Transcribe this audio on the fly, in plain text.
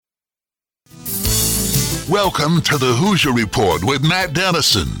Welcome to the Hoosier Report with Matt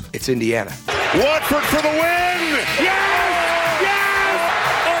Dennison. It's Indiana. Watford for the win! Yes! Yes!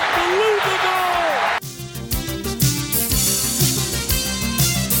 Unbelievable!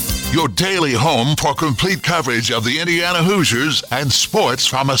 Your daily home for complete coverage of the Indiana Hoosiers and sports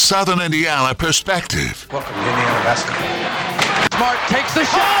from a Southern Indiana perspective. Welcome to Indiana basketball. Smart takes the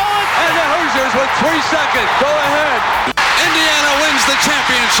shot, and the Hoosiers with 3 seconds go ahead. Indiana wins the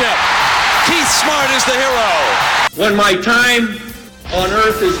championship. Keith Smart is the hero. When my time on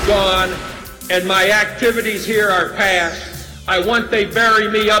earth is gone and my activities here are past, I want they bury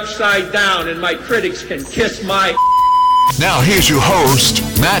me upside down and my critics can kiss my... Now here's your host,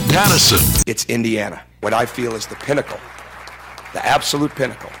 Matt Dennison. It's Indiana, what I feel is the pinnacle, the absolute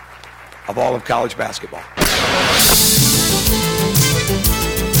pinnacle of all of college basketball.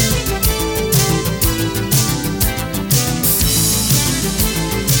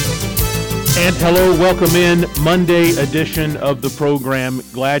 And hello, welcome in Monday edition of the program.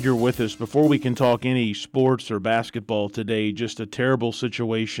 Glad you're with us. Before we can talk any sports or basketball today, just a terrible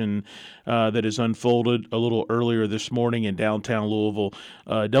situation that has unfolded a little earlier this morning in downtown Louisville.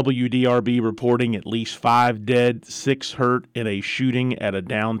 WDRB reporting at least 5 dead, 6 hurt in a shooting at a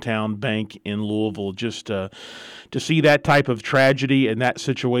downtown bank in Louisville. Just to see that type of tragedy and that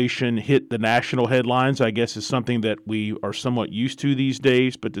situation hit the national headlines, I guess, is something that we are somewhat used to these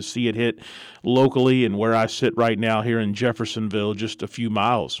days, but to see it hit locally and where I sit right now here in Jeffersonville, just a few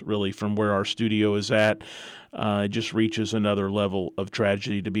miles really from where our studio is at, it just reaches another level of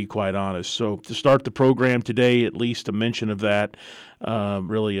tragedy, to be quite honest. So to start the program today, at least a mention of that,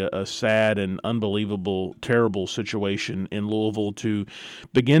 really a sad and unbelievable, terrible situation in Louisville to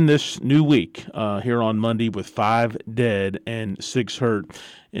begin this new week here on Monday with 5 dead and 6 hurt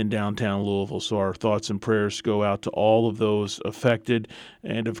in downtown Louisville. So our thoughts and prayers go out to all of those affected.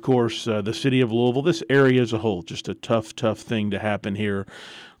 And, of course, the city of Louisville, this area as a whole, just a tough thing to happen here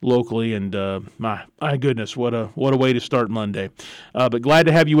locally. And my goodness, what a way to start Monday. But glad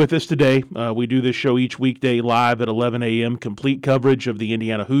to have you with us today. We do this show each weekday live at 11 a.m., complete coverage of the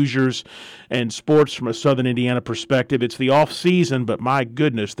Indiana Hoosiers and sports from a Southern Indiana perspective. It's the off season, but my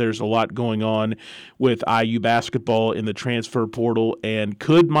goodness, there's a lot going on with IU basketball in the transfer portal. And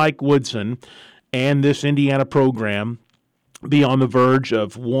could Mike Woodson and this Indiana program be on the verge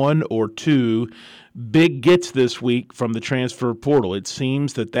of 1 or 2 big gets this week from the transfer portal? It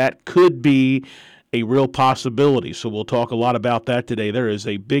seems that could be a real possibility. So we'll talk a lot about that today. There is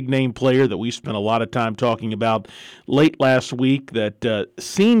a big-name player that we spent a lot of time talking about late last week that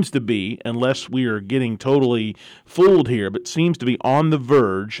seems to be, unless we are getting totally fooled here, but seems to be on the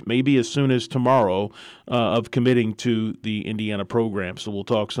verge, maybe as soon as tomorrow, of committing to the Indiana program. So we'll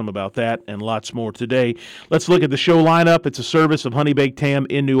talk some about that and lots more today. Let's look at the show lineup. It's a service of Honey Baked Ham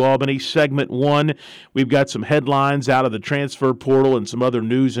in New Albany. Segment 1, we've got some headlines out of the transfer portal and some other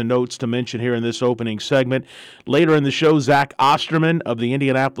news and notes to mention here in this opening segment. Later in the show, Zach Osterman of the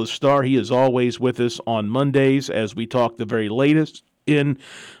Indianapolis Star. He is always with us on Mondays as we talk the very latest in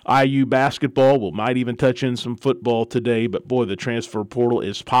IU basketball. We might even touch in some football today, but boy, the transfer portal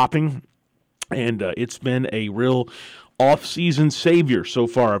is popping. And it's been a real off-season savior so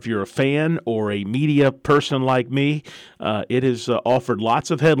far. If you're a fan or a media person like me, it has offered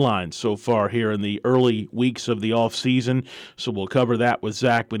lots of headlines so far here in the early weeks of the off-season. So we'll cover that with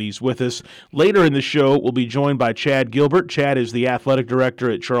Zach when he's with us. Later in the show, we'll be joined by Chad Gilbert. Chad is the athletic director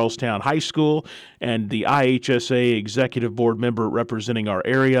at Charlestown High School and the IHSA executive board member representing our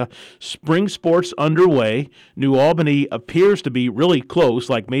area. Spring sports underway. New Albany appears to be really close,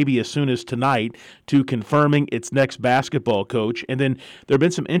 like maybe as soon as tonight, to confirming its next basketball coach. And then there have been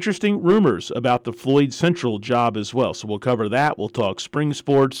some interesting rumors about the Floyd Central job as well. So we'll cover that. We'll talk spring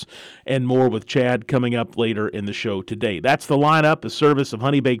sports and more with Chad coming up later in the show today. That's the lineup, the service of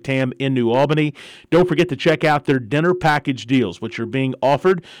Honey Baked Ham in New Albany. Don't forget to check out their dinner package deals, which are being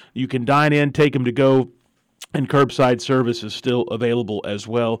offered. You can dine in, take them to go, and curbside service is still available as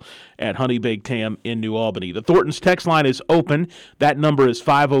well at Honey Baked Ham in New Albany. The Thornton's text line is open. That number is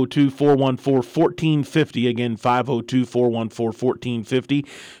 502-414-1450. Again, 502-414-1450.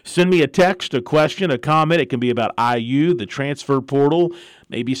 Send me a text, a question, a comment. It can be about IU, the transfer portal,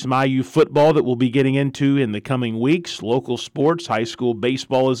 maybe some IU football that we'll be getting into in the coming weeks. Local sports, high school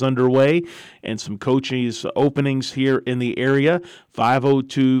baseball is underway, and some coaches' openings here in the area.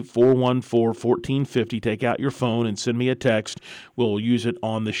 502-414-1450. Take out your phone and send me a text. We'll use it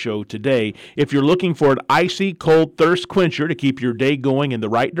on the show today. If you're looking for an icy cold thirst quencher to keep your day going in the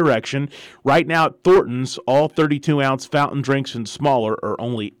right direction, right now at Thornton's, all 32-ounce fountain drinks and smaller are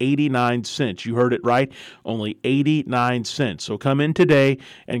only 89 cents. You heard it right, only 89 cents. So come in today,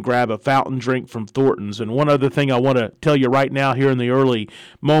 and grab a fountain drink from Thornton's. And one other thing I want to tell you right now here in the early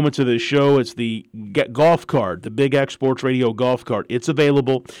moments of this show, it's the golf cart, the Big X Sports Radio golf cart. It's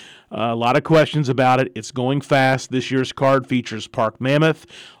available. A lot of questions about it. It's going fast. This year's card features Park Mammoth,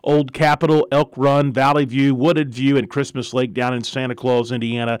 Old Capitol, Elk Run, Valley View, Wooded View, and Christmas Lake down in Santa Claus,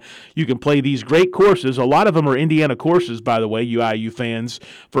 Indiana. You can play these great courses. A lot of them are Indiana courses, by the way, you IU fans,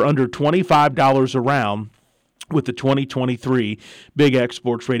 for under $25 a round with the 2023 Big X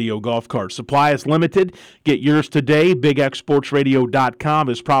Sports Radio golf cart. Supply is limited. Get yours today. BigXSportsRadio.com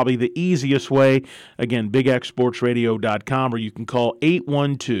is probably the easiest way. Again, BigXSportsRadio.com, or you can call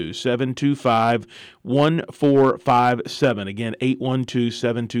 812-725-1457. Again,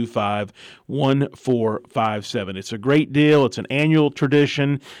 812-725-1457. It's a great deal. It's an annual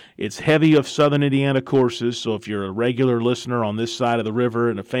tradition. It's heavy of Southern Indiana courses, so if you're a regular listener on this side of the river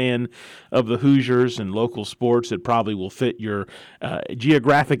and a fan of the Hoosiers and local sports, it probably will fit your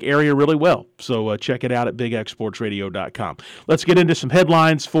geographic area really well. So check it out at BigXSportsRadio.com. Let's get into some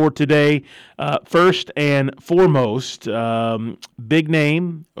headlines for today. First and foremost, big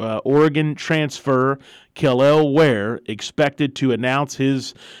name, Oregon transfer, Kel'el Ware, expected to announce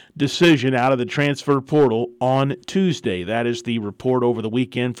his decision out of the transfer portal on Tuesday. That is the report over the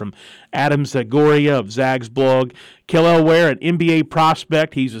weekend from Adam Zagoria of Zag's blog. Kel'el Ware, an NBA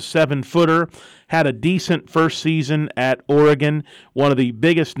prospect. He's a 7-footer. Had a decent first season at Oregon, one of the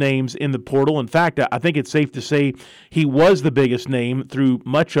biggest names in the portal. In fact, I think it's safe to say he was the biggest name through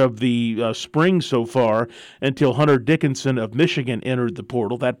much of the spring so far until Hunter Dickinson of Michigan entered the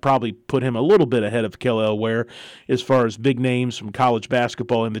portal. That probably put him a little bit ahead of Kel'el Ware as far as big names from college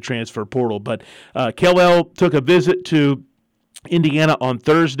basketball in the transfer portal. But Kel'el took a visit to Indiana on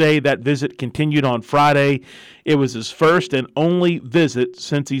Thursday. That visit continued on Friday. It was his first and only visit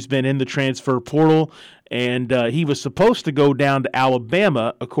since he's been in the transfer portal, and he was supposed to go down to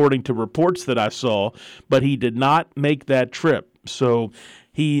Alabama, according to reports that I saw, but he did not make that trip. So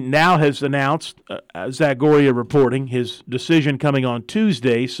he now has announced, Zagoria reporting, his decision coming on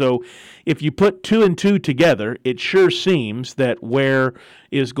Tuesday. So if you put 2 and 2 together, it sure seems that Ware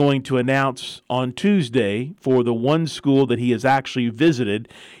is going to announce on Tuesday for the one school that he has actually visited,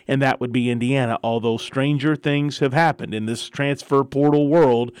 and that would be Indiana. Although stranger things have happened in this transfer portal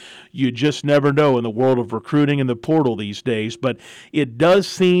world, you just never know in the world of recruiting in the portal these days. But it does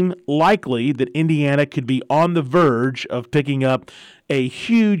seem likely that Indiana could be on the verge of picking up a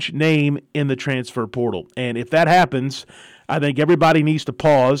huge name in the transfer portal. And if that happens, I think everybody needs to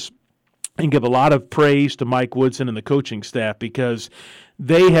pause and give a lot of praise to Mike Woodson and the coaching staff, because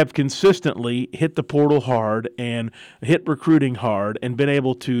they have consistently hit the portal hard and hit recruiting hard and been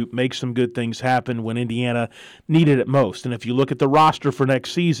able to make some good things happen when Indiana needed it most. And if you look at the roster for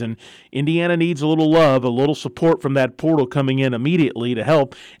next season, Indiana needs a little love, a little support from that portal coming in immediately to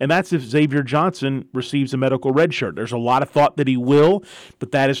help, and that's if Xavier Johnson receives a medical red shirt. There's a lot of thought that he will,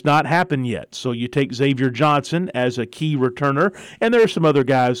 but that has not happened yet. So you take Xavier Johnson as a key returner, and there are some other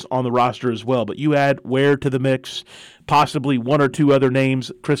guys on the roster as well, but you add Ware to the mix, possibly one or two other names.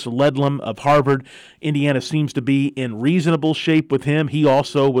 Chris Ledlam of Harvard. Indiana seems to be in reasonable shape with him. He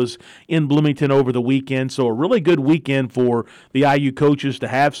also was in Bloomington over the weekend, so a really good weekend for the IU coaches to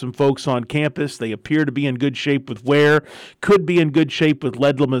have some folks on campus. They appear to be in good shape with Ware, could be in good shape with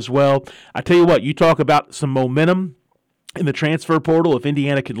Ledlam as well. I tell you what, you talk about some momentum in the transfer portal. If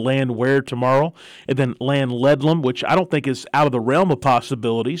Indiana could land Ware tomorrow and then land Ledlam, which I don't think is out of the realm of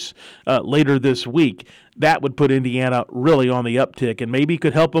possibilities, later this week, that would put Indiana really on the uptick and maybe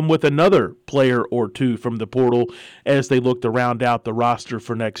could help them with another player or two from the portal as they look to round out the roster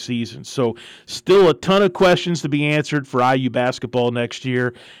for next season. So still a ton of questions to be answered for IU basketball next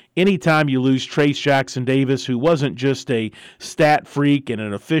year. Anytime you lose Trace Jackson-Davis, who wasn't just a stat freak and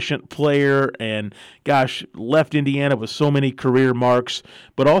an efficient player and, gosh, left Indiana with so many career marks,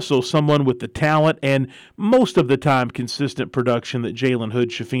 but also someone with the talent and most of the time consistent production that Jalen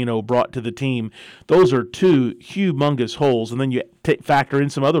Hood-Schifino brought to the team, those are two humongous holes. And then you factor in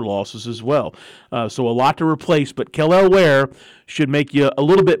some other losses as well. So a lot to replace, but Kel'el Ware should make you a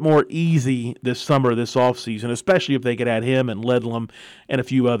little bit more easy this summer, this offseason, especially if they could add him and Ledlam and a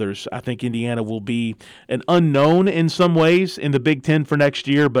few others. I think Indiana will be an unknown in some ways in the Big Ten for next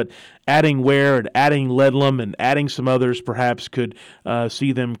year, but adding Ware and adding Ledlam and adding some others perhaps could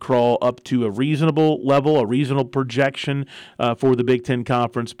see them crawl up to a reasonable level, a reasonable projection for the Big Ten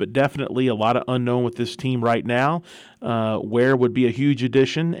Conference, but definitely a lot of unknown with this this team right now. Ware would be a huge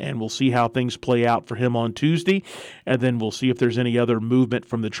addition, and we'll see how things play out for him on Tuesday, and then we'll see if there's any other movement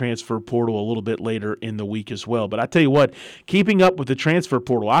from the transfer portal a little bit later in the week as well. But I tell you what, keeping up with the transfer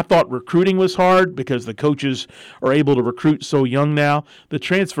portal, I thought recruiting was hard because the coaches are able to recruit so young now. The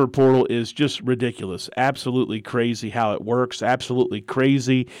transfer portal is just ridiculous, absolutely crazy how it works, absolutely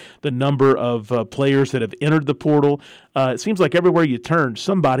crazy the number of players that have entered the portal. It seems like everywhere you turn,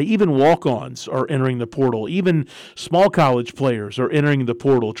 somebody, even walk-ons are entering the portal. Even small college players are entering the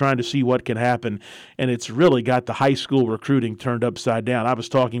portal trying to see what can happen, and it's really got the high school recruiting turned upside down. I was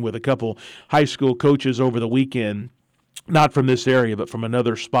talking with a couple high school coaches over the weekend, not from this area, but from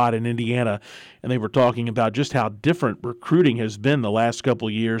another spot in Indiana, and they were talking about just how different recruiting has been the last couple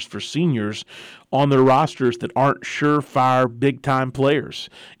of years for seniors on their rosters that aren't surefire big-time players.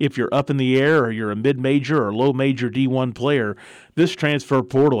 If you're up in the air or you're a mid-major or low-major D1 player, this transfer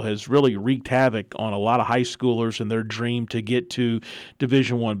portal has really wreaked havoc on a lot of high schoolers and their dream to get to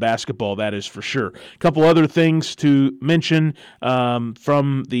Division I basketball, that is for sure. A couple other things to mention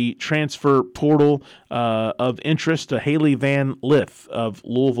from the transfer portal of interest to Haley Van Lith of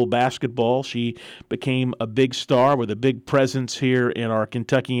Louisville basketball. She became a big star with a big presence here in our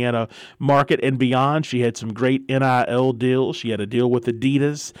Kentuckiana market and beyond. She had some great NIL deals. She had a deal with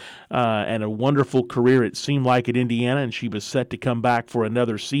Adidas and a wonderful career, it seemed like, at Indiana, and she was set to come back for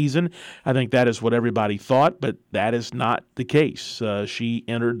another season. I think that is what everybody thought, but that is not the case. She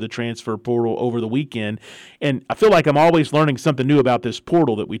entered the transfer portal over the weekend, and I feel like I'm always learning something new about this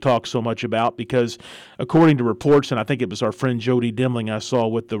portal that we talk so much about because according to reports, and I think it was our friend Jody Demling I saw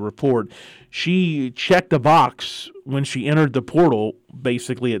with the report, she checked a box when she entered the portal,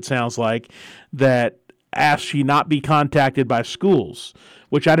 basically it sounds like, that asked she not be contacted by schools,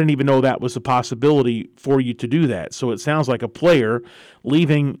 which I didn't even know that was a possibility for you to do that. So it sounds like a player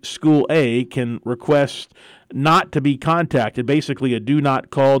leaving school A can request not to be contacted, basically a do not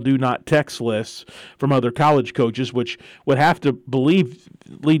call, do not text list from other college coaches, which would have to lead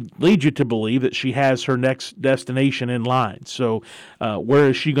you to believe that she has her next destination in line. So where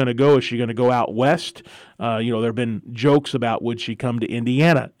is she going to go? Is she going to go out west? There have been jokes about would she come to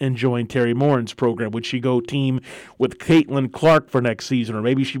Indiana and join Terry Morin's program? Would she go team with Caitlin Clark for next season? Or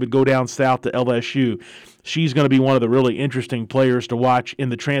maybe she would go down south to LSU. She's going to be one of the really interesting players to watch in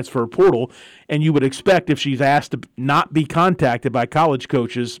the transfer portal, and you would expect if she's asked to not be contacted by college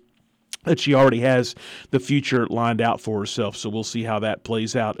coaches that she already has the future lined out for herself. So we'll see how that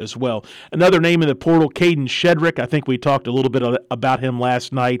plays out as well. Another name in the portal, Caden Shedrick. I think we talked a little bit about him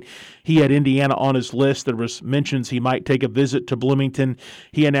last night. He had Indiana on his list. There was mentions he might take a visit to Bloomington.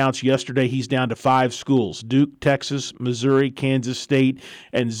 He announced yesterday he's down to 5 schools: Duke, Texas, Missouri, Kansas State,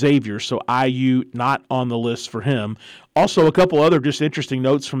 and Xavier. So IU not on the list for him. Also, a couple other just interesting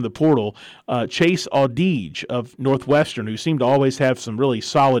notes from the portal. Chase Audige of Northwestern, who seemed to always have some really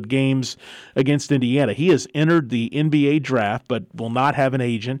solid games against Indiana. He has entered the NBA draft but will not have an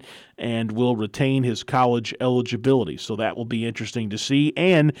agent and will retain his college eligibility. So that will be interesting to see.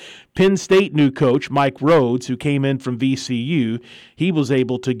 And Penn State new coach Mike Rhodes, who came in from VCU, he was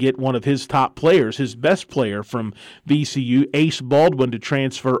able to get one of his top players, his best player from VCU, Ace Baldwin, to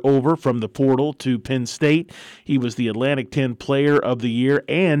transfer over from the portal to Penn State. He was the Atlantic 10 Player of the Year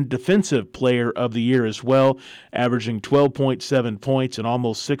and Defensive Player of the Year as well, averaging 12.7 points and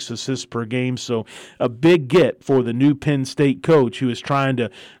almost 6 assists per game. So a big get for the new Penn State coach, who is trying to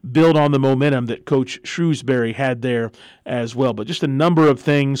build on the momentum that Coach Shrewsbury had there as well. But just a number of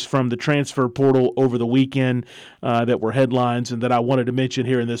things from the transfer portal over the weekend that were headlines and that I wanted to mention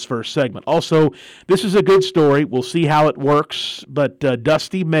here in this first segment. Also, this is a good story. We'll see how it works. But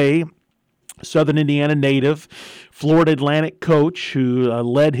Dusty May, Southern Indiana native, Florida Atlantic coach who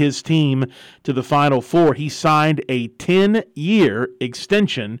led his team to the Final Four, he signed a 10-year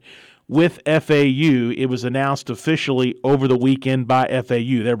extension with FAU. It was announced officially over the weekend by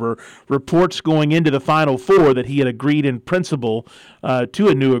FAU. There were reports going into the Final Four that he had agreed in principle to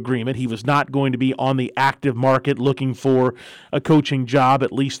a new agreement. He was not going to be on the active market looking for a coaching job,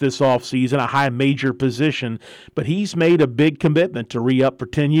 at least this offseason, a high major position, but he's made a big commitment to re-up for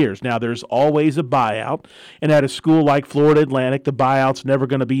 10 years. Now, there's always a buyout, and at a school like Florida Atlantic, the buyout's never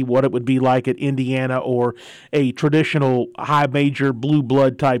going to be what it would be like at Indiana or a traditional high major blue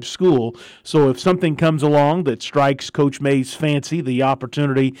blood type school. So if something comes along that strikes Coach May's fancy, the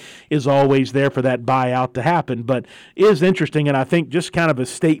opportunity is always there for that buyout to happen. But it is interesting, and I think just kind of a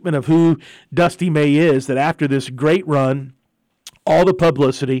statement of who Dusty May is, that after this great run, all the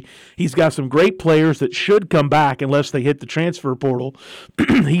publicity, he's got some great players that should come back unless they hit the transfer portal.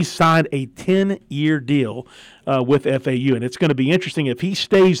 He signed a 10-year deal with FAU. And it's going to be interesting if he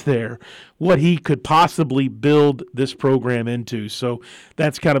stays there, what he could possibly build this program into. So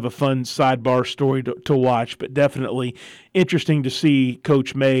that's kind of a fun sidebar story to watch, but definitely interesting to see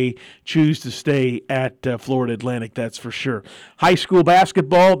Coach May choose to stay at Florida Atlantic, that's for sure. High school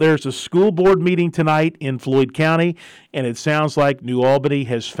basketball, there's a school board meeting tonight in Floyd County, and it sounds like New Albany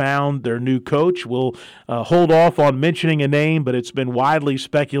has found their new coach. We'll hold off on mentioning a name, but it's been widely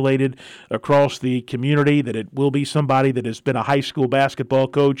speculated across the community that it will be somebody that has been a high school basketball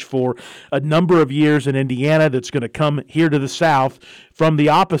coach for a number of years in Indiana that's going to come here to the South from the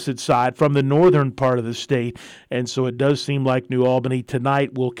opposite side, from the northern part of the state. And so it does seem like New Albany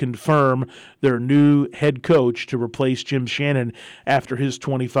tonight will confirm their new head coach to replace Jim Shannon after his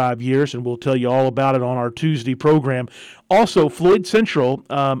 25 years, and we'll tell you all about it on our Tuesday program. Also, Floyd Central,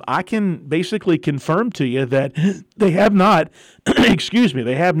 I can basically confirm to you that they have not,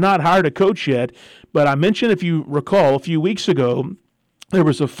 they have not hired a coach yet, but I mentioned, if you recall, a few weeks ago, there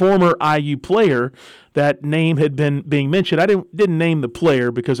was a former IU player. That name had been being mentioned. I didn't name the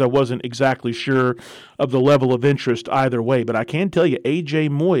player because I wasn't exactly sure of the level of interest either way. But I can tell you, A.J.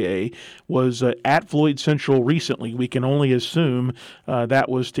 Moye was at Floyd Central recently. We can only assume that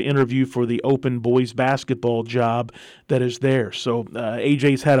was to interview for the open boys basketball job that is there. So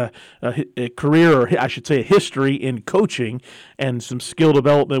A.J.'s had a career, or I should say a history in coaching and some skill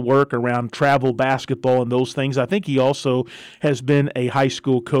development work around travel basketball and those things. I think he also has been a high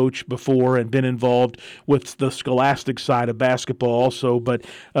school coach before and been involved with the scholastic side of basketball also, but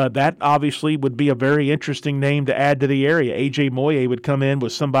that obviously would be a very interesting name to add to the area. A.J. Moye would come in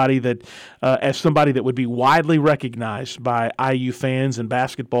with somebody that, as somebody that would be widely recognized by IU fans and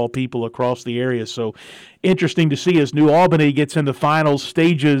basketball people across the area. So interesting to see as New Albany gets in the final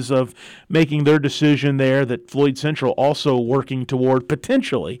stages of making their decision there, that Floyd Central also working toward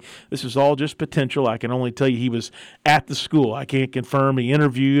potentially, this is all just potential, I can only tell you he was at the school. I can't confirm he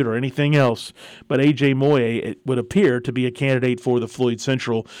interviewed or anything else, but A.J. Moye, it would appear to be a candidate for the Floyd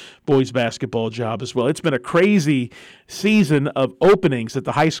Central boys basketball job as well. It's been a crazy season of openings at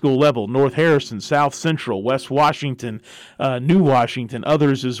the high school level. North Harrison, South Central, West Washington, New Washington,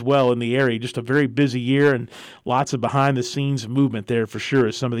 others as well in the area. Just a very busy year and lots of behind-the-scenes movement there for sure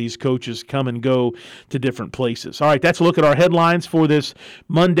as some of these coaches come and go to different places. All right, that's a look at our headlines for this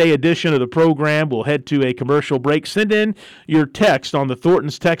Monday edition of the program. We'll head to a commercial break. Send in your text on the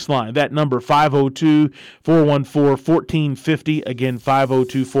Thornton's text line. That number, 502-414-1450. Again,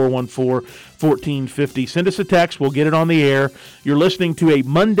 502-414-1450. Send us a text. We'll get it on the air. You're listening to a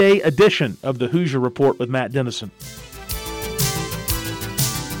Monday edition of the Hoosier Report with Matt Dennison.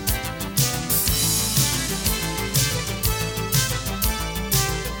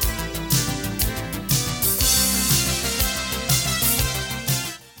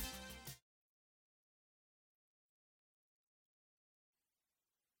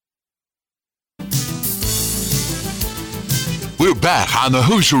 We're back on the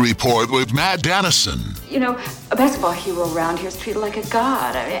Hoosier Report with Matt Dennison. You know, a basketball hero around here is treated like a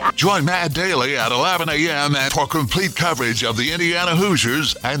god. Join Matt daily at 11 a.m. for complete coverage of the Indiana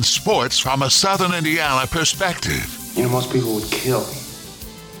Hoosiers and sports from a Southern Indiana perspective. You know, most people would kill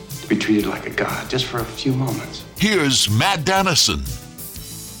to be treated like a god just for a few moments. Here's Matt Dennison.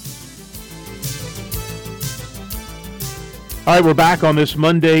 All right, we're back on this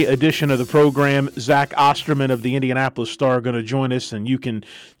Monday edition of the program. Zach Osterman of the Indianapolis Star are going to join us, and you can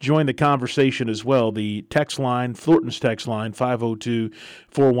join the conversation as well. The text line, Thornton's text line,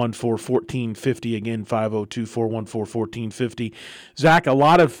 502-414-1450. Again, 502-414-1450. Zach, a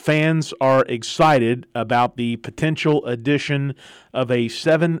lot of fans are excited about the potential addition of a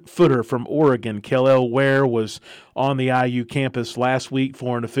 7-footer from Oregon. Kel'el Ware was on the IU campus last week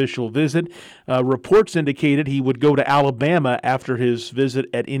for an official visit. Reports indicated he would go to Alabama after his visit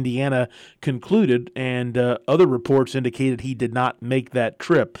at Indiana concluded, and other reports indicated he did not make that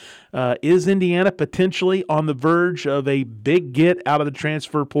trip. Is Indiana potentially on the verge of a big get out of the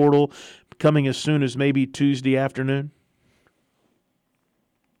transfer portal coming as soon as maybe Tuesday afternoon?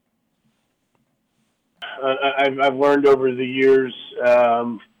 I've learned over the years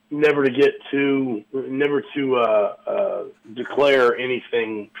never to declare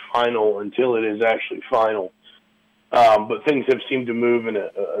anything final until it is actually final. But things have seemed to move in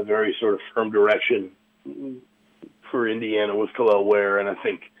a very sort of firm direction for Indiana with Kel'el Ware, and I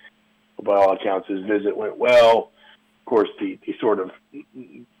think by all accounts his visit went well. Of course,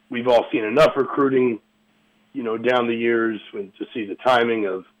 we've all seen enough recruiting, down the years to see the timing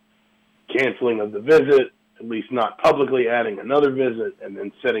of canceling of the visit, at least not publicly adding another visit, and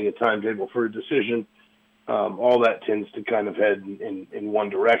then setting a timetable for a decision. all that tends to kind of head in one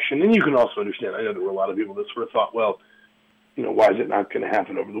direction. And you can also understand, I know there were a lot of people that sort of thought, well, why is it not going to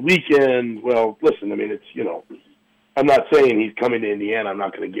happen over the weekend? Well, listen, I mean, it's, I'm not saying he's coming to Indiana. I'm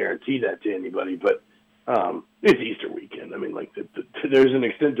not going to guarantee that to anybody, but it's Easter weekend. I mean, like, there's an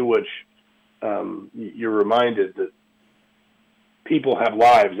extent to which you're reminded that people have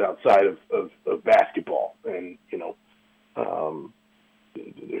lives outside of basketball, and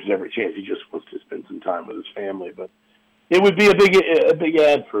there's every chance he just wants to spend some time with his family. But it would be a big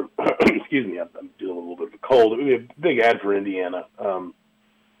ad for excuse me, I'm dealing with a little bit of a cold. It would be a big ad for Indiana.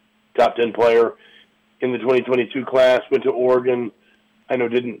 Top 10 player in the 2022 class, went to Oregon. I know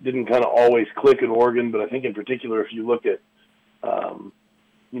didn't kind of always click at Oregon, but I think in particular, if you look at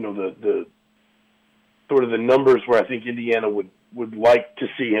the sort of the numbers where I think Indiana would like to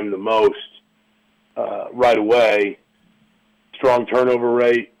see him the most right away. Strong turnover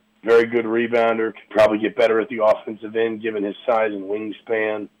rate, very good rebounder, could probably get better at the offensive end given his size and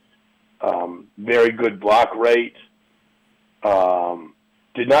wingspan. Very good block rate.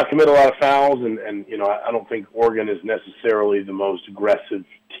 Did not commit a lot of fouls, and I don't think Oregon is necessarily the most aggressive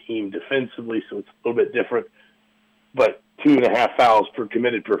team defensively, so it's a little bit different. But 2.5 fouls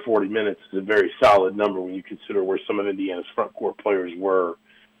committed per 40 minutes is a very solid number when you consider where some of Indiana's front court players were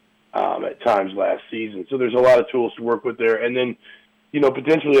at times last season. So there's a lot of tools to work with there. And then,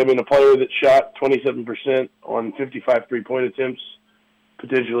 potentially, a player that shot 27% on 55 three-point attempts,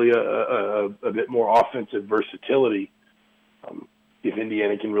 potentially a bit more offensive versatility. If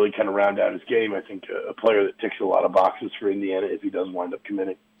Indiana can really kind of round out his game, I think a player that ticks a lot of boxes for Indiana if he does wind up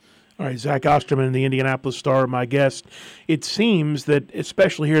committing. All right, Zach Osterman, the Indianapolis Star, my guest. It seems that,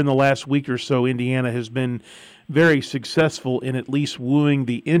 especially here in the last week or so, Indiana has been very successful in at least wooing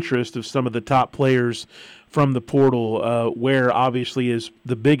the interest of some of the top players from the portal, where obviously is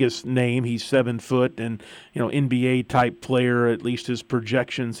the biggest name. He's 7 foot and NBA type player. At least his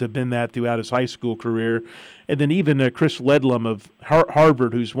projections have been that throughout his high school career. And then even Chris Ledlum of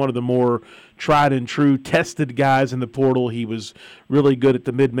Harvard, who's one of the more tried and true tested guys in the portal. He was really good at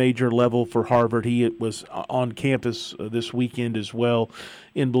the mid-major level for Harvard. He was on campus this weekend as well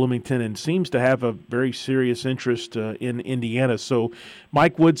in Bloomington, and seems to have a very serious interest in Indiana. So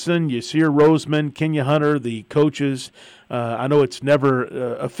Mike Woodson, Yasir Roseman, Kenya Hunter, the coaches, I know it's never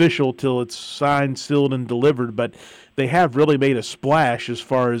official till it's signed, sealed, and delivered, but they have really made a splash as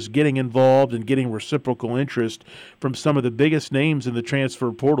far as getting involved and getting reciprocal interest from some of the biggest names in the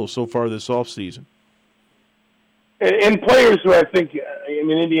transfer portal so far this offseason. And players who I think,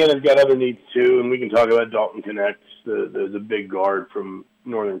 Indiana's got other needs too, and we can talk about Dalton Knecht, the big guard from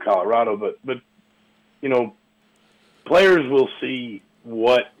Northern Colorado, but players will see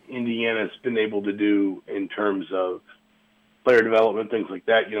what Indiana's been able to do in terms of player development, things like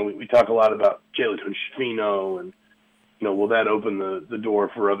that. We talk a lot about Jalen Hood-Schifino, and will that open the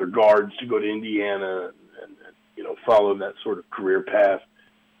door for other guards to go to Indiana and follow that sort of career path?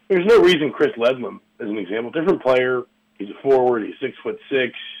 There's no reason Chris Ledlum, as an example, different player. He's a forward. He's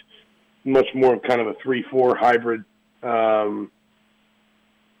 6'6", much more kind of a 3-4 hybrid,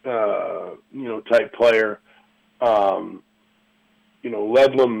 type player.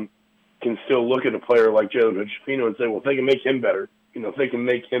 Ledlum can still look at a player like Jalen Hood-Schifino and say, well, if they can make him better, if they can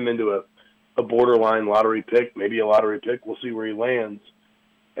make him into a borderline lottery pick, maybe a lottery pick, we'll see where he lands.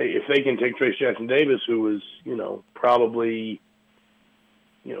 If they can take Trace Jackson-Davis, who was, probably,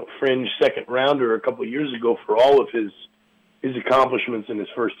 fringe second rounder a couple of years ago for all of his accomplishments in his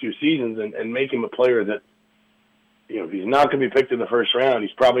first 2 seasons, and make him a player that, if he's not going to be picked in the first round,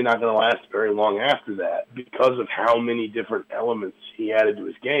 he's probably not going to last very long after that because of how many different elements he added to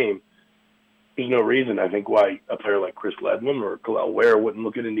his game. There's no reason, I think, why a player like Chris Ledlum or Kalel Ware wouldn't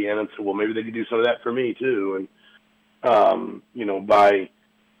look at Indiana and say, well, maybe they could do some of that for me too. And, by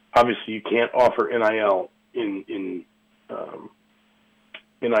obviously you can't offer NIL in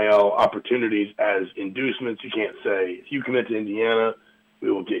NIL opportunities as inducements. You can't say, if you commit to Indiana,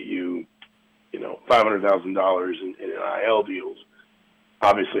 we will get you, $500,000 in NIL deals.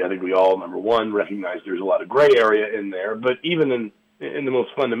 Obviously, I think we all, number one, recognize there's a lot of gray area in there, but even in the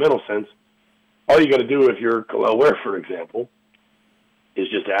most fundamental sense, all you got to do if you're Kalel Ware, for example, is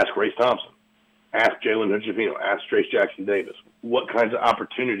just ask Race Thompson, ask Jalen Hood-Schifino, ask Trace Jackson-Davis, what kinds of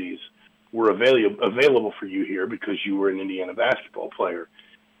opportunities were available for you here because you were an Indiana basketball player.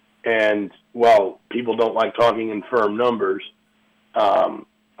 And while people don't like talking in firm numbers,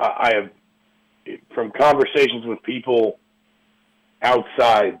 I have, from conversations with people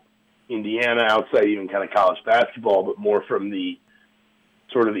outside Indiana, outside even kind of college basketball, but more from the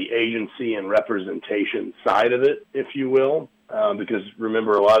sort of the agency and representation side of it, if you will, because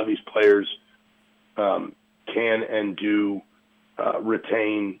remember, a lot of these players can and do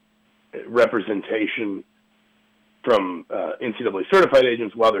retain representation from NCAA certified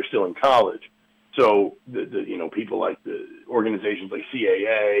agents while they're still in college. So the people like the organizations like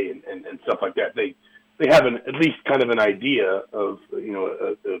CAA and stuff like that, they have at least kind of an idea of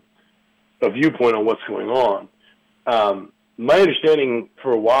a viewpoint on what's going on. My understanding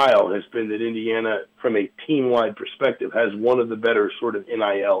for a while has been that Indiana, from a team-wide perspective, has one of the better sort of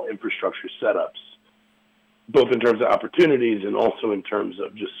NIL infrastructure setups, both in terms of opportunities and also in terms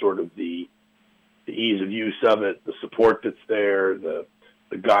of just sort of the ease of use of it, the support that's there, the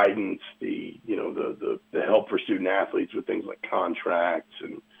guidance, the help for student athletes with things like contracts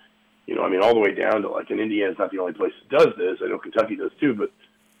and, all the way down to and Indiana's not the only place that does this. I know Kentucky does too, but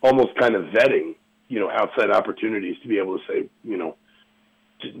almost kind of vetting, outside opportunities to be able to say,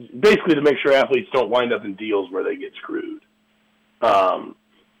 basically to make sure athletes don't wind up in deals where they get screwed.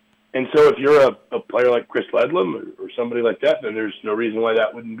 And so if you're a player like Chris Ledlam or somebody like that, then there's no reason why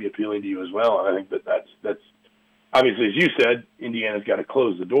that wouldn't be appealing to you as well. And I think that's obviously, as you said, Indiana's got to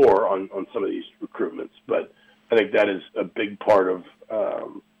close the door on some of these recruitments. But I think that is a big part of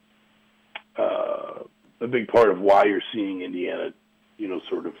why you're seeing Indiana,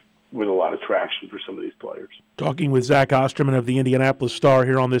 sort of with a lot of traction for some of these players. Talking with Zach Osterman of the Indianapolis Star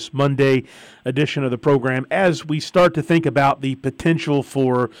here on this Monday edition of the program, as we start to think about the potential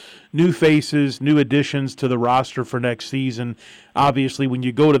for new faces, new additions to the roster for next season. Obviously, when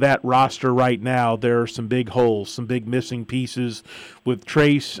you go to that roster right now, there are some big holes, some big missing pieces with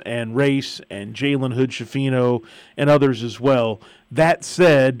Trace and Race and Jalen Hood-Schifino and others as well. That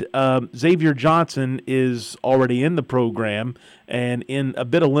said, Xavier Johnson is already in the program and in a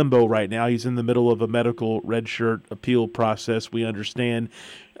bit of limbo right now. He's in the middle of a medical redshirt appeal process, we understand.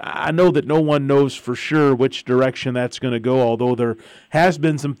 I know that no one knows for sure which direction that's going to go, although there has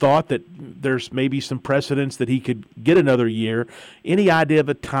been some thought that there's maybe some precedence that he could get another year. Any idea of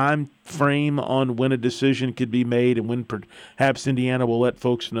a time frame on when a decision could be made and when perhaps Indiana will let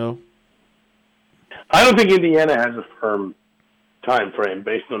folks know? I don't think Indiana has a firm time frame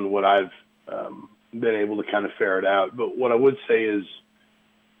based on what I've been able to kind of ferret out. But what I would say is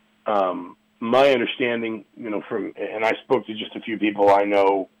my understanding, and I spoke to just a few people I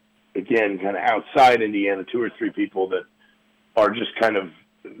know, again, kind of outside Indiana, 2 or 3 people that are just kind of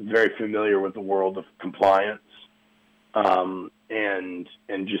very familiar with the world of compliance, and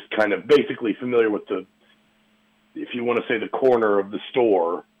just kind of basically familiar with if you want to say, the corner of the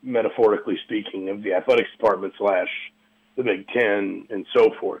store, metaphorically speaking, of the athletics department / the Big Ten and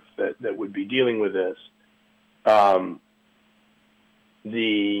so forth that would be dealing with this.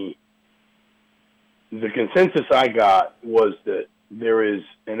 The consensus I got was that there is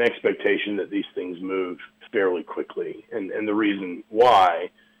an expectation that these things move fairly quickly. And the reason why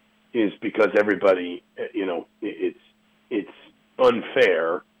is because everybody, it's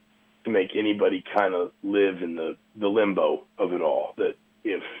unfair to make anybody kind of live in the limbo of it all. That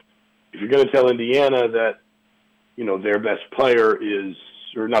if you're going to tell Indiana that, their best player is,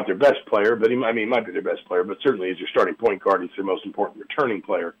 or not their best player, but he might be their best player, but certainly is your starting point guard, he's their most important returning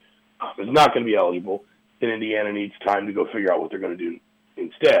player, is not going to be eligible, then Indiana needs time to go figure out what they're going to do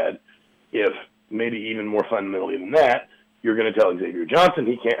instead. If maybe even more fundamentally than that, you're going to tell Xavier Johnson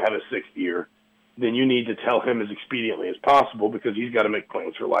he can't have a 6th year, then you need to tell him as expediently as possible, because he's got to make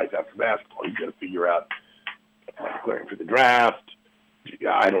plans for life after basketball. He's got to figure out declaring for the draft.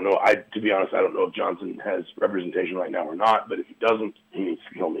 I don't know. To be honest, I don't know if Johnson has representation right now or not, but if he doesn't,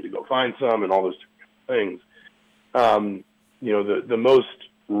 he'll need to go find some and all those things. The most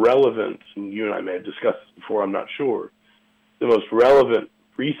relevant, and you and I may have discussed this before, I'm not sure, the most relevant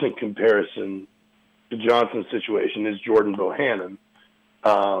recent comparison to Johnson's situation is Jordan Bohannon,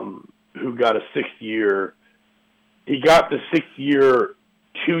 who got a 6th year. He got the 6th year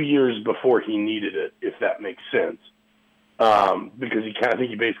 2 years before he needed it, if that makes sense. Because I think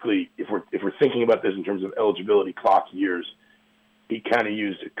he basically, if we're thinking about this in terms of eligibility clock years, he kind of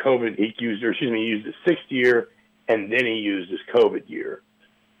used he used his 6th year, and then he used his COVID year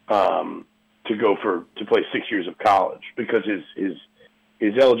to play 6 years of college, because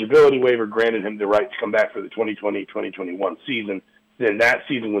his eligibility waiver granted him the right to come back for the 2020-2021 season. Then that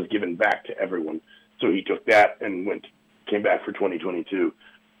season was given back to everyone, so he took that and came back for 2022.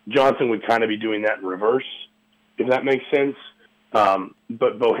 Johnson would kind of be doing that in reverse, if that makes sense.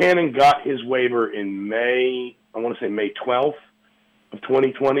 But Bohannon got his waiver in May 12th of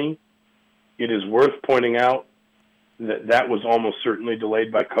 2020. It is worth pointing out that was almost certainly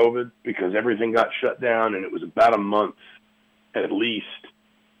delayed by COVID, because everything got shut down, and it was about a month at least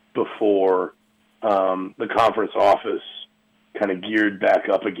before the conference office kind of geared back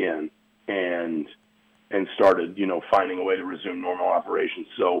up again. And and started, finding a way to resume normal operations.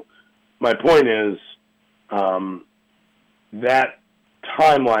 So my point is that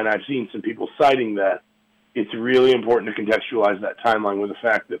timeline, I've seen some people citing that. It's really important to contextualize that timeline with the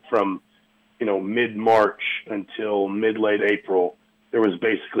fact that from, mid-March until mid-late April, there was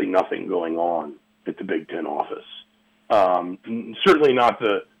basically nothing going on at the Big Ten office. Certainly not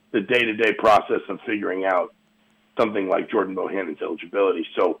the day-to-day process of figuring out something like Jordan Bohannon's eligibility.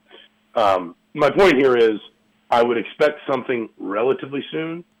 So my point here is I would expect something relatively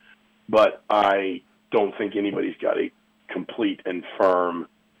soon, but I don't think anybody's got a complete and firm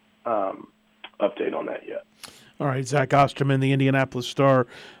update on that yet. All right, Zach Osterman, the Indianapolis Star,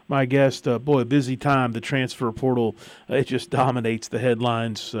 my guest. A busy time. The transfer portal, it just dominates the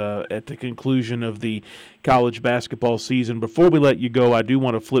headlines at the conclusion of the college basketball season. Before we let you go, I do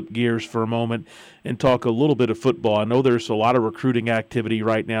want to flip gears for a moment and talk a little bit of football. I know there's a lot of recruiting activity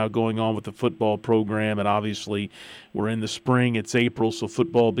right now going on with the football program, and obviously we're in the spring. It's April, so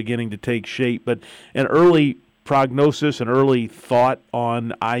football beginning to take shape. But an early prognosis, an early thought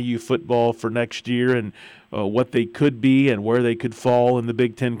on IU football for next year and what they could be and where they could fall in the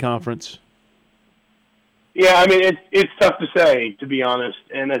Big Ten Conference? Yeah, I mean, it's tough to say, to be honest.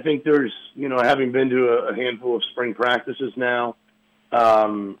 And I think there's, having been to a handful of spring practices now,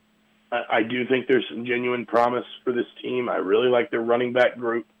 I do think there's some genuine promise for this team. I really like their running back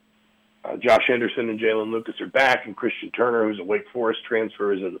group. Josh Henderson and Jalen Lucas are back, and Christian Turner, who's a Wake Forest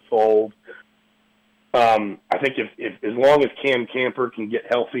transfer, is in the fold. I think if as long as Cam Camper can get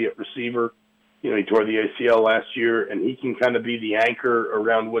healthy at receiver, he tore the ACL last year, and he can kind of be the anchor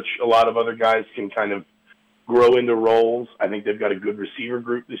around which a lot of other guys can kind of grow into roles. I think they've got a good receiver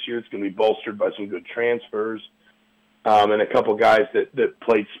group this year. It's going to be bolstered by some good transfers, and a couple guys that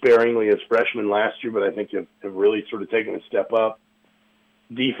played sparingly as freshmen last year, but I think have really sort of taken a step up.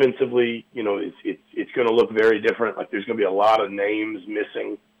 Defensively, it's going to look very different. Like there's going to be a lot of names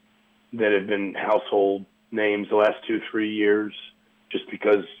missing that have been household names the last 2-3 years just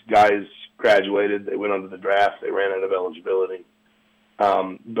because guys graduated, they went under the draft, they ran out of eligibility.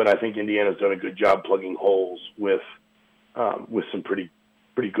 But I think Indiana's done a good job plugging holes with some pretty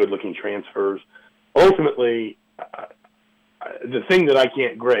good-looking transfers. Ultimately, the thing that I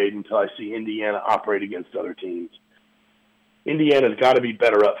can't grade until I see Indiana operate against other teams, Indiana's got to be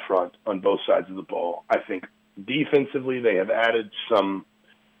better up front on both sides of the ball. I think defensively they have added some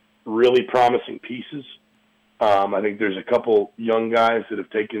really promising pieces. I think there's a couple young guys that have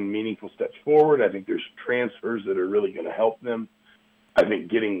taken meaningful steps forward. I think there's transfers that are really going to help them. I think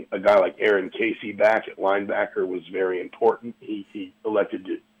getting a guy like Aaron Casey back at linebacker was very important. He elected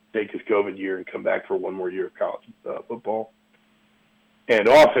to take his COVID year and come back for one more year of college football. And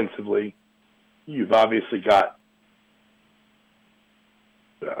offensively, you've obviously got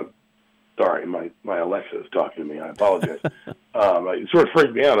sorry, my Alexa is talking to me. I apologize. It sort of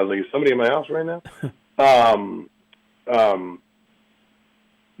freaked me out. I was like, is somebody in my house right now?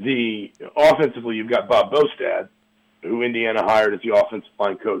 The offensively, you've got Bob Bostad, who Indiana hired as the offensive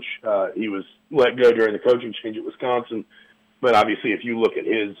line coach. He was let go during the coaching change at Wisconsin. But obviously, if you look at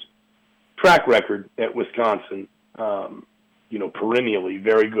his track record at Wisconsin, perennially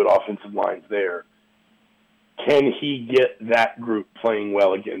very good offensive lines there. Can he get that group playing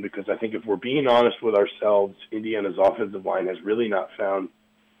well again? Because I think if we're being honest with ourselves, Indiana's offensive line has really not found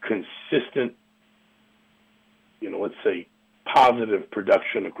consistent, let's say, positive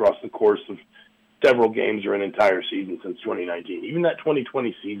production across the course of several games or an entire season since 2019. Even that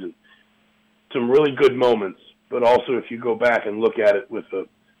 2020 season, some really good moments, but also if you go back and look at it with a,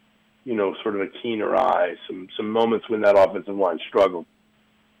 sort of a keener eye, some moments when that offensive line struggled.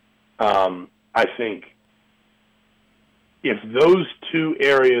 I think if those two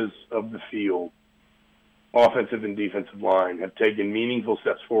areas of the field, offensive and defensive line, have taken meaningful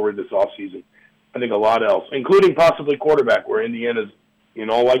steps forward this offseason, I think a lot else, including possibly quarterback, where Indiana's in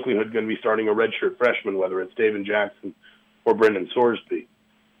all likelihood going to be starting a redshirt freshman, whether it's David Jackson or Brendan Sorsby.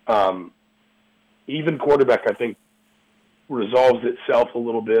 Even quarterback, I think, resolves itself a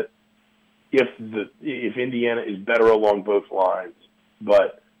little bit if Indiana is better along both lines.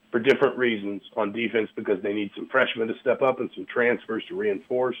 But for different reasons, on defense because they need some freshmen to step up and some transfers to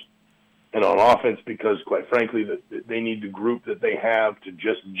reinforce, and on offense because, quite frankly, that they need the group that they have to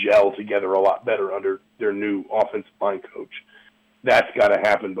just gel together a lot better under their new offensive line coach. That's got to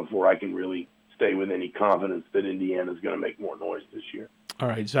happen before I can really say with any confidence that Indiana's going to make more noise this year. All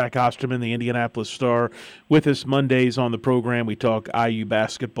right, Zach Osterman, the Indianapolis Star, with us Mondays on the program. We talk IU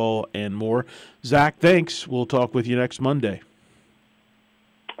basketball and more. Zach, thanks. We'll talk with you next Monday.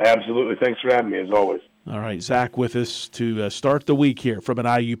 Absolutely. Thanks for having me, as always. All right, Zach with us to start the week here from an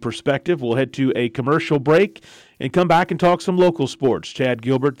IU perspective. We'll head to a commercial break and come back and talk some local sports. Chad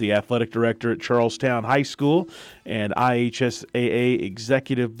Gilbert, the athletic director at Charlestown High School and IHSAA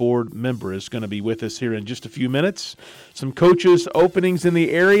executive board member, is going to be with us here in just a few minutes. Some coaches' openings in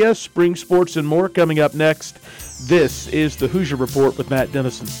the area, spring sports and more coming up next. This is the Hoosier Report with Matt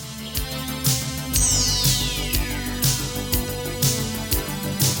Dennison.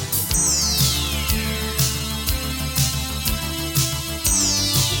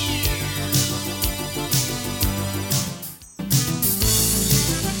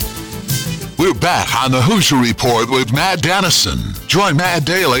 We're back on the Hoosier Report with Matt Dennison. Join Matt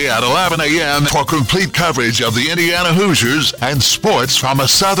daily at 11 a.m. for complete coverage of the Indiana Hoosiers and sports from a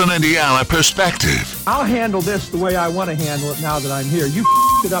Southern Indiana perspective. I'll handle this the way I want to handle it now that I'm here. You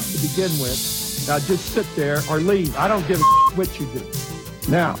f***ed it up to begin with. Now just sit there or leave. I don't give a what you do.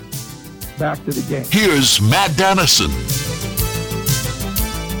 Now, back to the game. Here's Matt Dennison.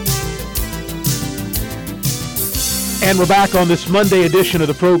 And we're back on this Monday edition of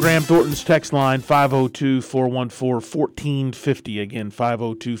the program. Thornton's text line, 502-414-1450. Again,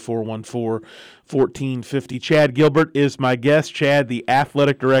 502-414-1450. Chad Gilbert is my guest. Chad, the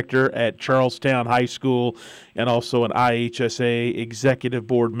athletic director at Charlestown High School and also an IHSA executive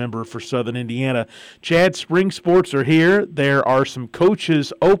board member for Southern Indiana. Chad, spring sports are here. There are some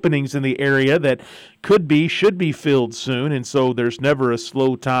coaches' openings in the area that should be filled soon, and so there's never a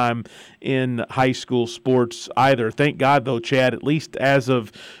slow time in high school sports either. Thank God, though, Chad, at least as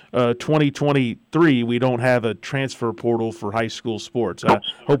of 2023, we don't have a transfer portal for high school sports. I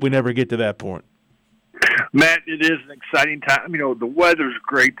hope we never get to that point. Matt, it is an exciting time. You know, the weather's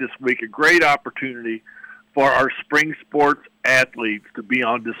great this week, a great opportunity for our spring sports athletes to be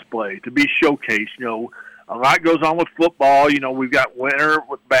on display, to be showcased. You know, a lot goes on with football. You know, we've got winter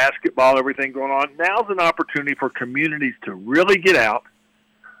with basketball, everything going on. Now's an opportunity for communities to really get out,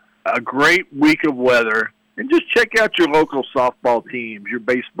 a great week of weather, and just check out your local softball teams, your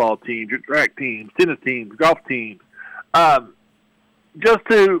baseball teams, your track teams, tennis teams, golf teams, just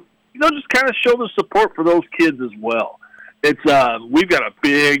to, just kind of show the support for those kids as well. It's we've got a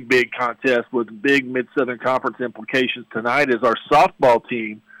big contest with big Mid-Southern Conference implications tonight as our softball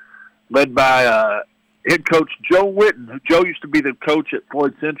team, led by head coach Joe Witten. Joe used to be the coach at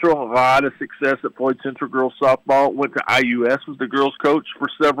Floyd Central, a lot of success at Floyd Central girls softball, went to IUS, was the girls coach for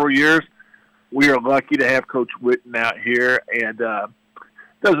several years. We are lucky to have Coach Witten out here, and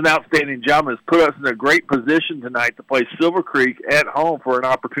does an outstanding job and has put us in a great position tonight to play Silver Creek at home for an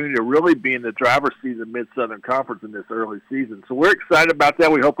opportunity to really be in the driver's seat of Mid-Southern Conference in this early season. So we're excited about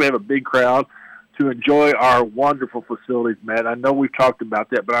that. We hope we have a big crowd to enjoy our wonderful facilities, Matt. I know we've talked about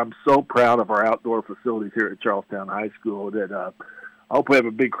that, but I'm so proud of our outdoor facilities here at Charlestown High School that I hope we have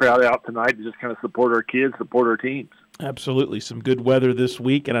a big crowd out tonight to just kind of support our kids, support our teams. Absolutely. Some good weather this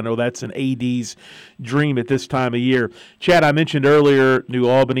week, and I know that's an AD's dream at this time of year. Chad, I mentioned earlier New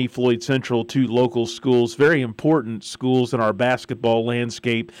Albany, Floyd Central, two local schools, very important schools in our basketball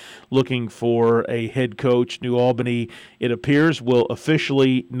landscape, looking for a head coach. New Albany, it appears, will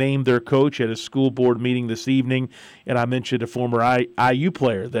officially name their coach at a school board meeting this evening, and I mentioned a former IU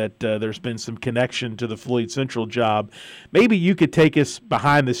player that there's been some connection to the Floyd Central job. Maybe you could take us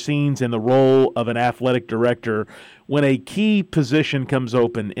behind the scenes in the role of an athletic director when a key position comes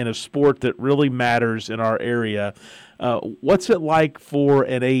open in a sport that really matters in our area. What's it like for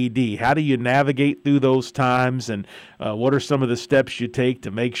an AD? How do you navigate through those times, and what are some of the steps you take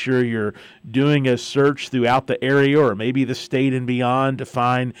to make sure you're doing a search throughout the area or maybe the state and beyond to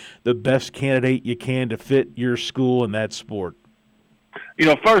find the best candidate you can to fit your school in that sport?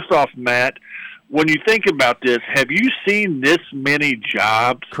 First off, Matt, when you think about this, have you seen this many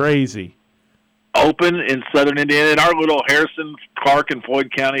jobs? Crazy. Open in Southern Indiana, in our little Harrison, Clark, and Floyd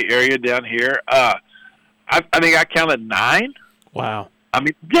County area down here. I think I counted 9. Wow. I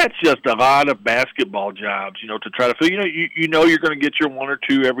mean, that's just a lot of basketball jobs, to try to fill. You know you're going to get your 1 or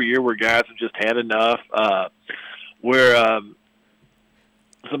 2 every year where guys have just had enough, where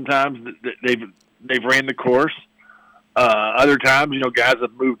sometimes they've ran the course. Other times, guys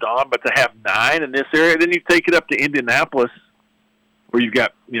have moved on, but to have 9 in this area, then you take it up to Indianapolis, where you've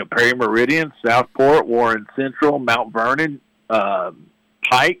got, Perry Meridian, Southport, Warren Central, Mount Vernon,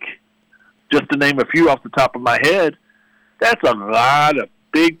 Pike, just to name a few off the top of my head. That's a lot of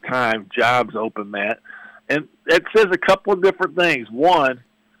big-time jobs open, Matt. And it says a couple of different things. One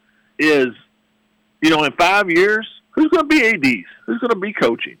is, in 5 years, who's going to be ADs? Who's going to be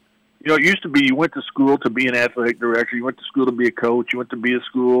coaching? It used to be you went to school to be an athletic director. You went to school to be a coach. You went to be a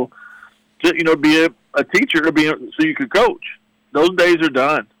school to, be a teacher so you could coach. Those days are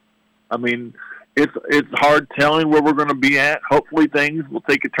done. I mean, it's hard telling where we're going to be at. Hopefully things will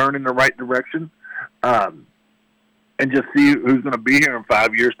take a turn in the right direction, and just see who's going to be here in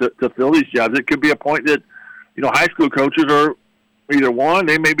 5 years to fill these jobs. It could be a point that, high school coaches are either one,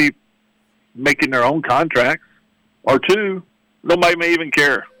 they may be making their own contracts, or two, nobody may even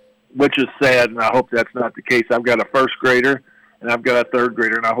care, which is sad, and I hope that's not the case. I've got a first grader and I've got a third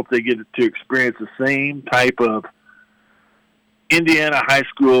grader, and I hope they get to experience the same type of Indiana high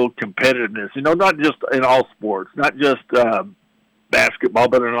school competitiveness, not just in all sports, not just basketball,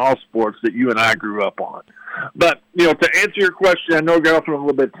 but in all sports that you and I grew up on. But, to answer your question, I know I got off on a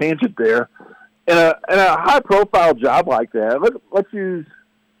little bit tangent there. In a high-profile job like that, let's use,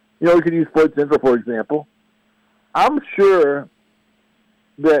 we could use Floyd Central, for example. I'm sure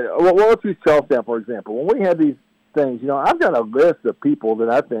that, let's use Charlestown, for example. When we have these things, I've got a list of people that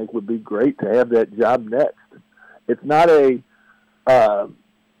I think would be great to have that job next. It's not a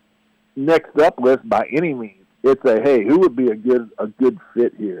next up list by any means. It's a, hey, who would be a good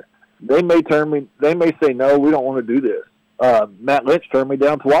fit here? They may say, no, we don't want to do this. Matt Lynch turned me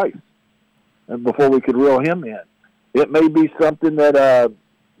down twice, and before we could reel him in. It may be something that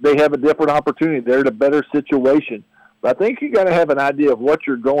they have a different opportunity. They're in a better situation. But I think you got to have an idea of what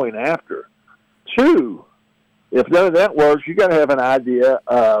you're going after. Two, if none of that works, you got to have an idea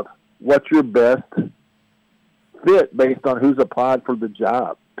of what's your best fit based on who's applied for the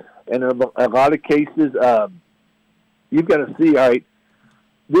job. And in a lot of cases, you've got to see, all right,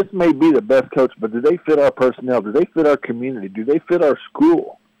 this may be the best coach, but do they fit our personnel? Do they fit our community? Do they fit our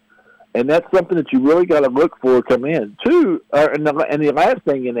school? And that's something that you really got to look for come in. Two, and the last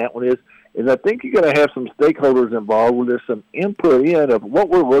thing in that one is I think you got to have some stakeholders involved where there's some input in of what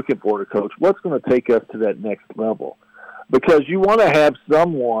we're looking for to coach, what's going to take us to that next level. Because you want to have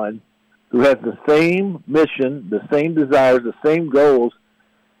someone who has the same mission, the same desires, the same goals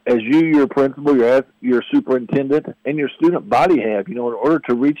as you, your principal, your superintendent, and your student body have. In order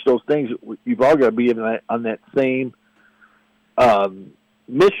to reach those things, you've all got to be on that same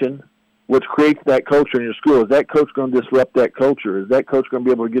mission, which creates that culture in your school. Is that coach going to disrupt that culture? Is that coach going to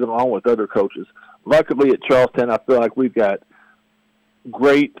be able to get along with other coaches? Luckily at Charlestown, I feel like we've got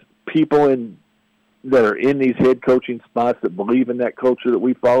great people that are in these head coaching spots that believe in that culture that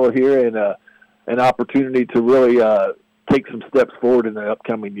we follow here, and an opportunity to really take some steps forward in the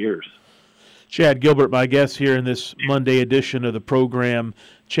upcoming years. Chad Gilbert, my guest here in this Monday edition of the program.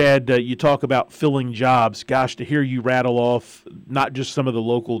 Chad, you talk about filling jobs. Gosh, to hear you rattle off not just some of the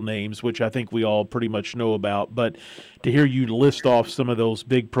local names, which I think we all pretty much know about, but to hear you list off some of those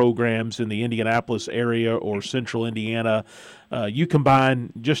big programs in the Indianapolis area or central Indiana, you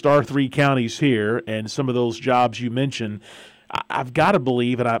combine just our three counties here and some of those jobs you mentioned. I've got to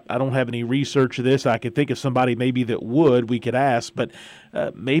believe, and I don't have any research of this, I could think of somebody maybe that we could ask, but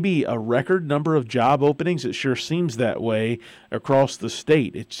maybe a record number of job openings. It sure seems that way across the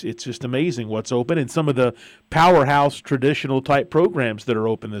state. It's just amazing what's open, and some of the powerhouse traditional type programs that are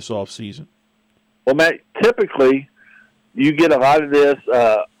open this off season. Well, Matt, typically you get a lot of this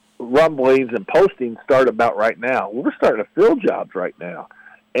rumblings and postings start about right now. We're starting to fill jobs right now,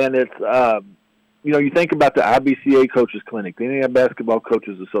 and it's you think about the IBCA Coaches Clinic, the Indiana Basketball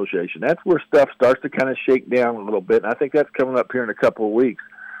Coaches Association. That's where stuff starts to kind of shake down a little bit, and I think that's coming up here in a couple of weeks,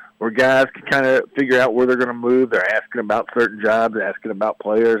 where guys can kind of figure out where they're going to move. They're asking about certain jobs, asking about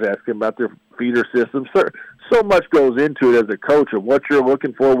players, asking about their feeder systems. So much goes into it as a coach of what you're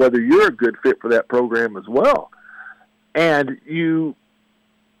looking for, whether you're a good fit for that program as well. And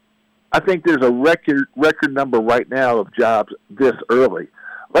I think there's a record number right now of jobs this early.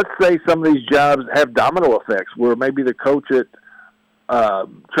 Let's say some of these jobs have domino effects where maybe the coach at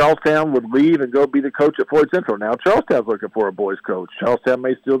Charlestown would leave and go be the coach at Floyd Central. Now Charlestown's looking for a boys coach. Charlestown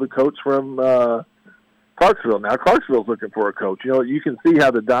may steal the coach from Clarksville. Now Clarksville's looking for a coach. You can see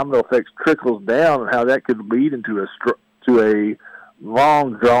how the domino effects trickles down and how that could lead into a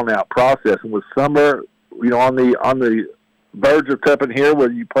long, drawn-out process. And with summer, on the verge of Tuppen here,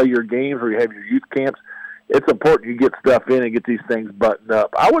 where you play your games or you have your youth camps, it's important you get stuff in and get these things buttoned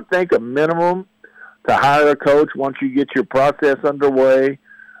up. I would think a minimum to hire a coach once you get your process underway,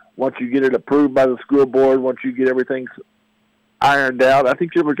 once you get it approved by the school board, once you get everything ironed out. I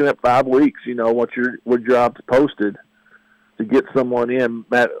think you're looking at 5 weeks, once your job's posted to get someone in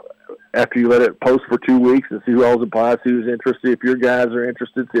after you let it post for 2 weeks and see who else applies, who's interested, if your guys are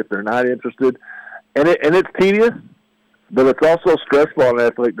interested, see if they're not interested. And it's tedious, but it's also stressful on an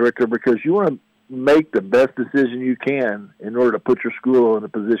athletic director because you want to make the best decision you can in order to put your school in a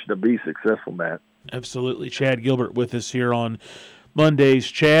position to be successful, Matt. Absolutely. Chad Gilbert with us here on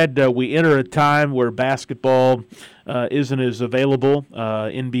Mondays. Chad, we enter a time where basketball isn't as available.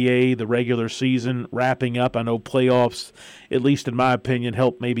 NBA, the regular season wrapping up. I know playoffs, at least in my opinion,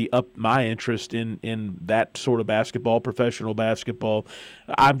 help maybe up my interest in that sort of basketball, professional basketball.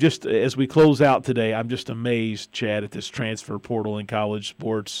 I'm just, as we close out today, I'm just amazed, Chad, at this transfer portal in college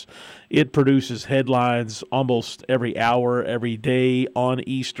sports. It produces headlines almost every hour, every day, on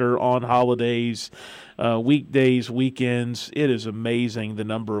Easter, on holidays, weekdays, weekends. It is amazing the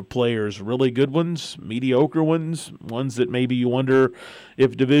number of players, really good ones, mediocre ones, ones that maybe you wonder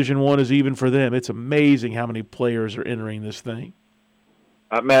if Division I is even for them. It's amazing how many players are entering this thing.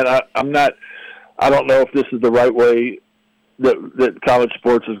 Man, I don't know if this is the right way that college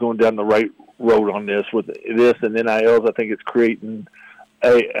sports is going down the right road on this. With this and NILs, I think it's creating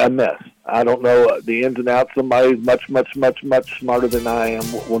a mess. I don't know the ins and outs. Somebody much smarter than I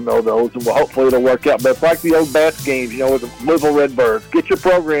am will know those, and hopefully it'll work out. But it's like the old bats games, with the Louisville Redbirds. Get your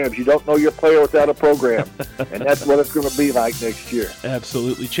programs. You don't know your player without a program, and that's what it's going to be like next year.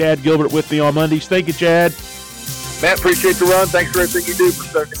 Absolutely. Chad Gilbert with me on Mondays. Thank you, Chad. Matt, appreciate the run. Thanks for everything you do for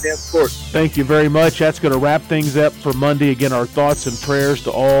Southern Indiana sports. Thank you very much. That's going to wrap things up for Monday. Again, our thoughts and prayers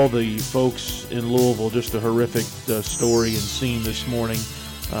to all the folks in Louisville. Just a horrific story and scene this morning.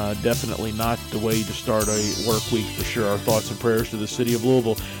 Definitely not the way to start a work week for sure. Our thoughts and prayers to the city of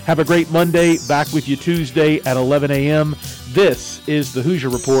Louisville. Have a great Monday. Back with you Tuesday at 11 a.m. This is the Hoosier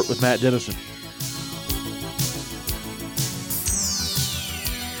Report with Matt Dennison.